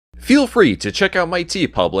Feel free to check out my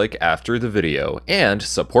TeePublic after the video, and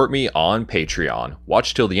support me on Patreon.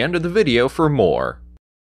 Watch till the end of the video for more.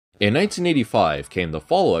 In 1985 came the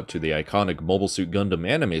follow-up to the iconic Mobile Suit Gundam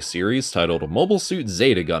anime series titled Mobile Suit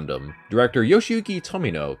Zeta Gundam. Director Yoshiyuki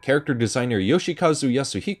Tomino, character designer Yoshikazu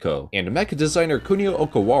Yasuhiko, and mecha designer Kunio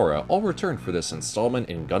Okawara all returned for this installment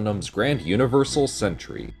in Gundam's Grand Universal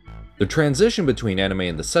Century. The transition between anime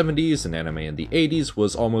in the 70s and anime in the 80s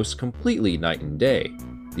was almost completely night and day.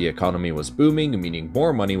 The economy was booming, meaning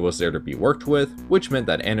more money was there to be worked with, which meant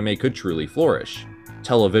that anime could truly flourish.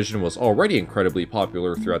 Television was already incredibly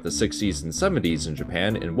popular throughout the 60s and 70s in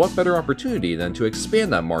Japan, and what better opportunity than to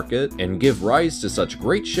expand that market and give rise to such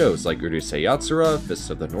great shows like Urusei Yatsura, Fist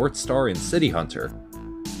of the North Star, and City Hunter.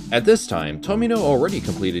 At this time, Tomino already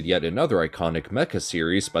completed yet another iconic mecha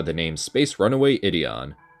series by the name Space Runaway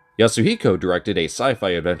Ideon. Yasuhiko directed a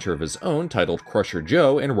sci-fi adventure of his own titled Crusher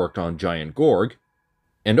Joe and worked on Giant Gorg,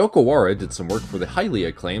 and Okawara did some work for the highly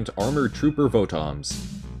acclaimed Armored Trooper Votoms.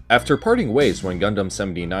 After parting ways when Gundam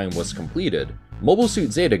 79 was completed, Mobile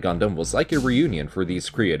Suit Zeta Gundam was like a reunion for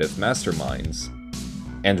these creative masterminds.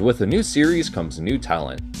 And with the new series comes new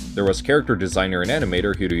talent. There was character designer and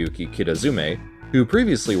animator Hiroyuki Kitazume, who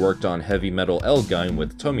previously worked on Heavy Metal L-Gaim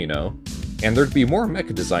with Tomino, and there'd be more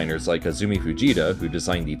mecha designers like Azumi Fujita, who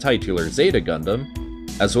designed the titular Zeta Gundam,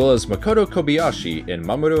 as well as Makoto Kobayashi and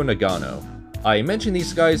Mamoru Nagano. I mention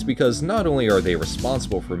these guys because not only are they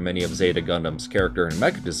responsible for many of Zeta Gundam's character and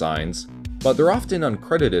mecha designs, but they're often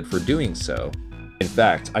uncredited for doing so. In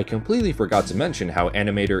fact, I completely forgot to mention how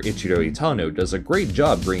animator Ichiro Itano does a great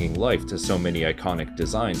job bringing life to so many iconic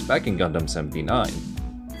designs back in Gundam 79.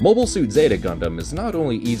 Mobile Suit Zeta Gundam is not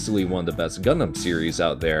only easily one of the best Gundam series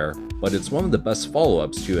out there, but it's one of the best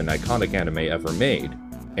follow-ups to an iconic anime ever made.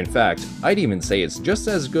 In fact, I'd even say it's just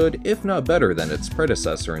as good, if not better, than its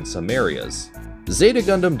predecessor in some areas. Zeta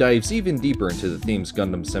Gundam dives even deeper into the themes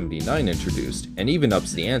Gundam 79 introduced, and even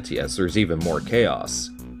ups the ante as there's even more chaos.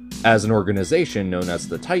 As an organization known as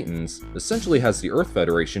the Titans, essentially has the Earth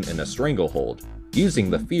Federation in a stranglehold, using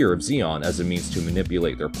the fear of Zeon as a means to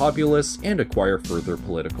manipulate their populace and acquire further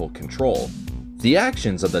political control. The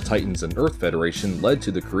actions of the Titans and Earth Federation led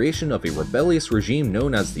to the creation of a rebellious regime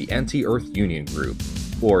known as the Anti-Earth Union Group,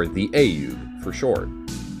 or the AUG for short,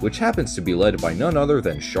 which happens to be led by none other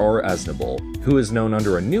than Char Aznavour, who is known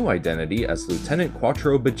under a new identity as Lieutenant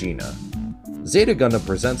Quattro Bagina. Zeta Gundam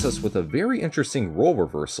presents us with a very interesting role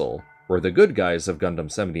reversal, where the good guys of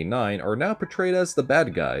Gundam 79 are now portrayed as the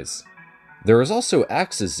bad guys. There is also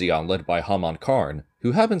Axis Zeon led by Haman Karn,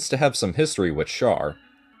 who happens to have some history with Char.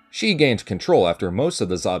 She gained control after most of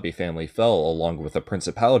the Zabi family fell along with the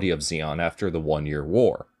Principality of Zeon after the 1-year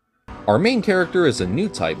war. Our main character is a new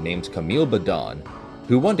type named Camille Badan,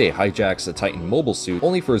 who one day hijacks a Titan mobile suit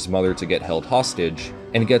only for his mother to get held hostage,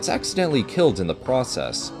 and gets accidentally killed in the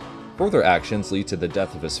process. Further actions lead to the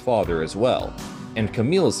death of his father as well, and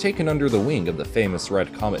Camille is taken under the wing of the famous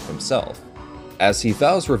Red Comet himself, as he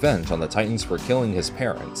vows revenge on the Titans for killing his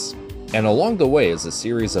parents. And along the way is a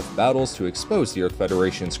series of battles to expose the Earth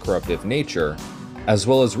Federation's corruptive nature, as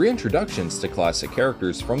well as reintroductions to classic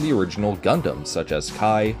characters from the original Gundam, such as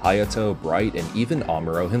Kai, Hayato, Bright, and even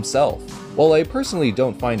Amuro himself. While I personally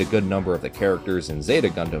don't find a good number of the characters in Zeta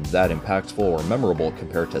Gundam that impactful or memorable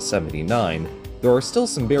compared to 79, there are still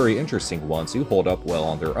some very interesting ones who hold up well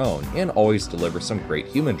on their own and always deliver some great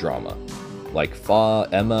human drama, like Fa,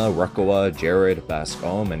 Emma, Rukawa, Jared,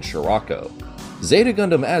 Bascom, and Shirako. Zeta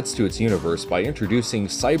Gundam adds to its universe by introducing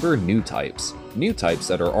cyber new types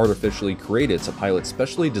that are artificially created to pilot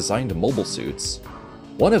specially designed mobile suits.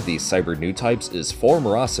 One of these cyber new types is For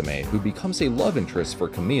Murasame, who becomes a love interest for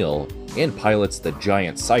Camille and pilots the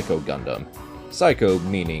giant Psycho Gundam. Psycho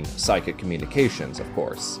meaning psychic communications, of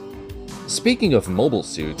course. Speaking of mobile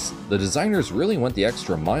suits, the designers really went the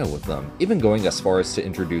extra mile with them, even going as far as to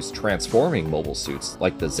introduce transforming mobile suits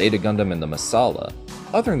like the Zeta Gundam and the Masala.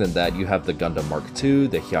 Other than that, you have the Gundam Mark II,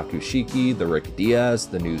 the Hyakushiki, the Rick Diaz,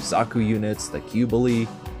 the new Zaku units, the Cubili.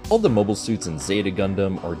 All the mobile suits in Zeta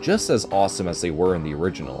Gundam are just as awesome as they were in the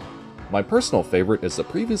original. My personal favorite is the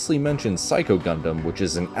previously mentioned Psycho Gundam, which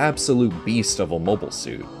is an absolute beast of a mobile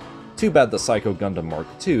suit. Too bad the Psycho Gundam Mark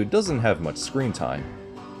II doesn't have much screen time,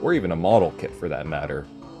 or even a model kit for that matter.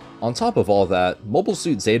 On top of all that, Mobile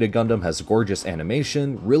Suit Zeta Gundam has gorgeous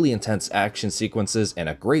animation, really intense action sequences, and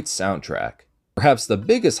a great soundtrack. Perhaps the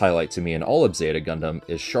biggest highlight to me in all of Zeta Gundam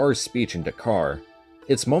is Char's speech in Dakar.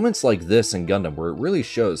 It's moments like this in Gundam where it really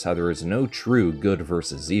shows how there is no true good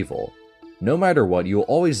versus evil. No matter what, you'll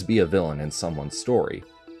always be a villain in someone's story.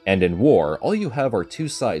 And in war, all you have are two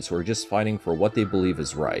sides who are just fighting for what they believe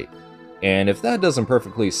is right. And if that doesn't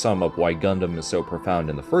perfectly sum up why Gundam is so profound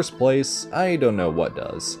in the first place, I don't know what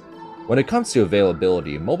does. When it comes to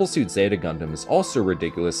availability, Mobile Suit Zeta Gundam is also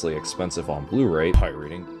ridiculously expensive on Blu-ray,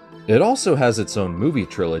 pirating. It also has its own movie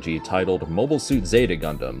trilogy titled Mobile Suit Zeta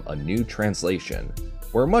Gundam, A New Translation,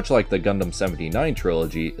 where much like the Gundam 79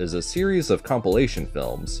 trilogy is a series of compilation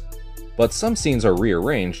films. But some scenes are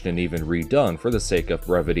rearranged and even redone for the sake of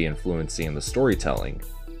brevity and fluency in the storytelling.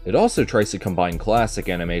 It also tries to combine classic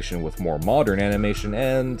animation with more modern animation,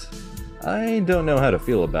 and I don't know how to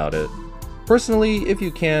feel about it. Personally, if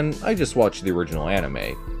you can, I just watched the original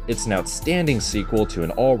anime. It's an outstanding sequel to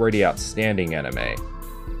an already outstanding anime.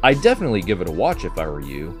 I'd definitely give it a watch if I were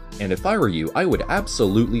you, and if I were you, I would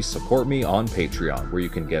absolutely support me on Patreon, where you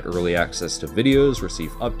can get early access to videos, receive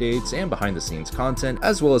updates, and behind-the-scenes content,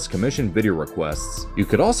 as well as commissioned video requests. You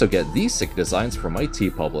could also get these sick designs from my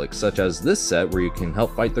TeePublic, such as this set where you can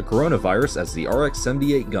help fight the coronavirus as the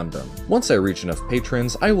RX-78 Gundam. Once I reach enough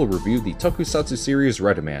patrons, I will review the Tokusatsu series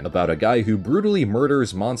Redman, about a guy who brutally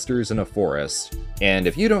murders monsters in a forest. And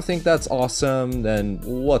if you don't think that's awesome, then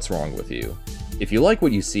what's wrong with you? If you like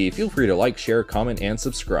what you see, feel free to like, share, comment, and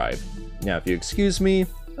subscribe. Now if you excuse me,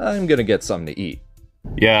 I'm gonna get something to eat.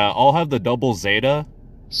 Yeah, I'll have the double Zeta.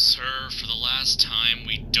 Sir, for the last time,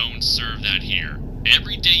 we don't serve that here.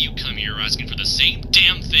 Every day you come here asking for the same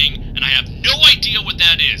damn thing, and I have no idea what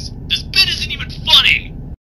that is.